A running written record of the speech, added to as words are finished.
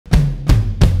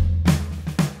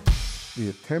the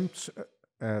attempts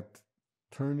at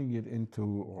turning it into,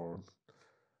 or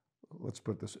let's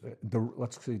put this,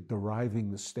 let's say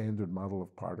deriving the standard model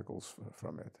of particles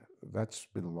from it, that's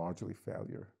been largely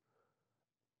failure.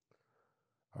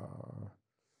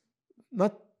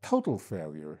 Not total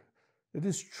failure. It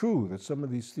is true that some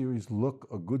of these theories look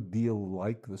a good deal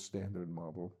like the standard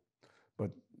model,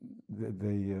 but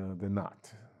they're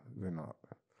not. They're not.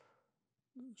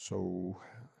 So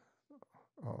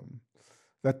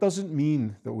that doesn't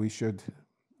mean that we should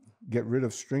get rid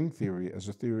of string theory as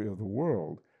a theory of the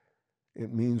world.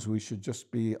 It means we should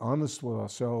just be honest with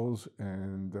ourselves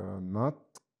and not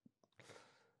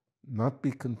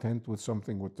be content with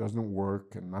something that doesn't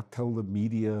work, and not tell the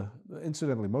media.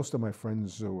 Incidentally, most of my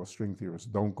friends who are string theorists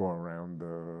don't go around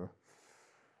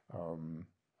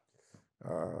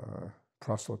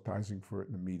proselytizing for it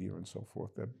in the media and so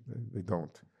forth. They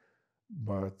don't.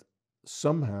 But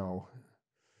somehow,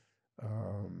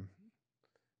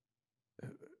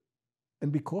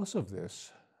 and because of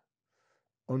this,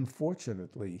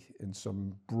 unfortunately, in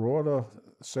some broader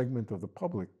segment of the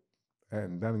public,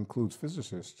 and that includes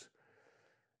physicists,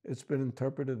 it's been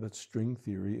interpreted that string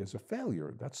theory is a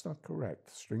failure. That's not correct.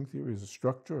 String theory is a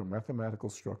structure, a mathematical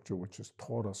structure, which has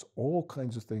taught us all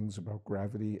kinds of things about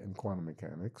gravity and quantum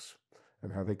mechanics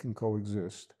and how they can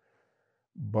coexist.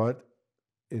 But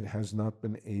it has not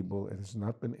been able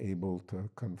to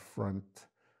confront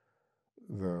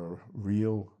the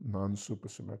real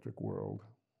non-supersymmetric world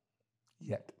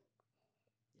yet,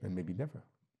 and maybe never.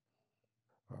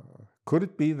 Could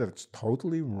it be that it's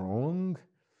totally wrong,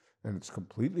 and it's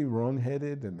completely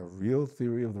wrong-headed, and the real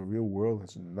theory of the real world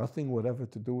has nothing whatever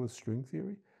to do with string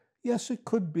theory? Yes, it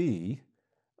could be.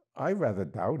 I rather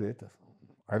doubt it.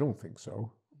 I don't think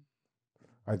so.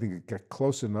 I think it gets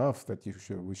close enough that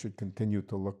we should continue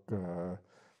to look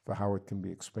for how it can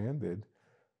be expanded.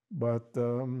 But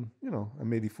you know,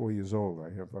 I'm 84 years old.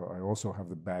 I also have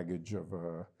the baggage of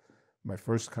my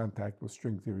first contact with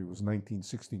string theory was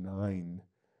 1969,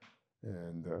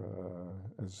 and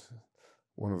as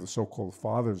one of the so-called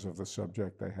fathers of the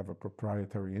subject, I have a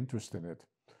proprietary interest in it.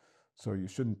 So you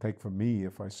shouldn't take from me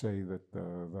if I say that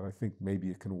that I think maybe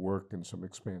it can work in some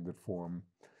expanded form.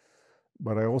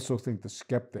 But I also think the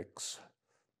skeptics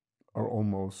are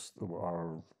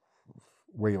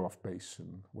way off base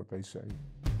in what they say.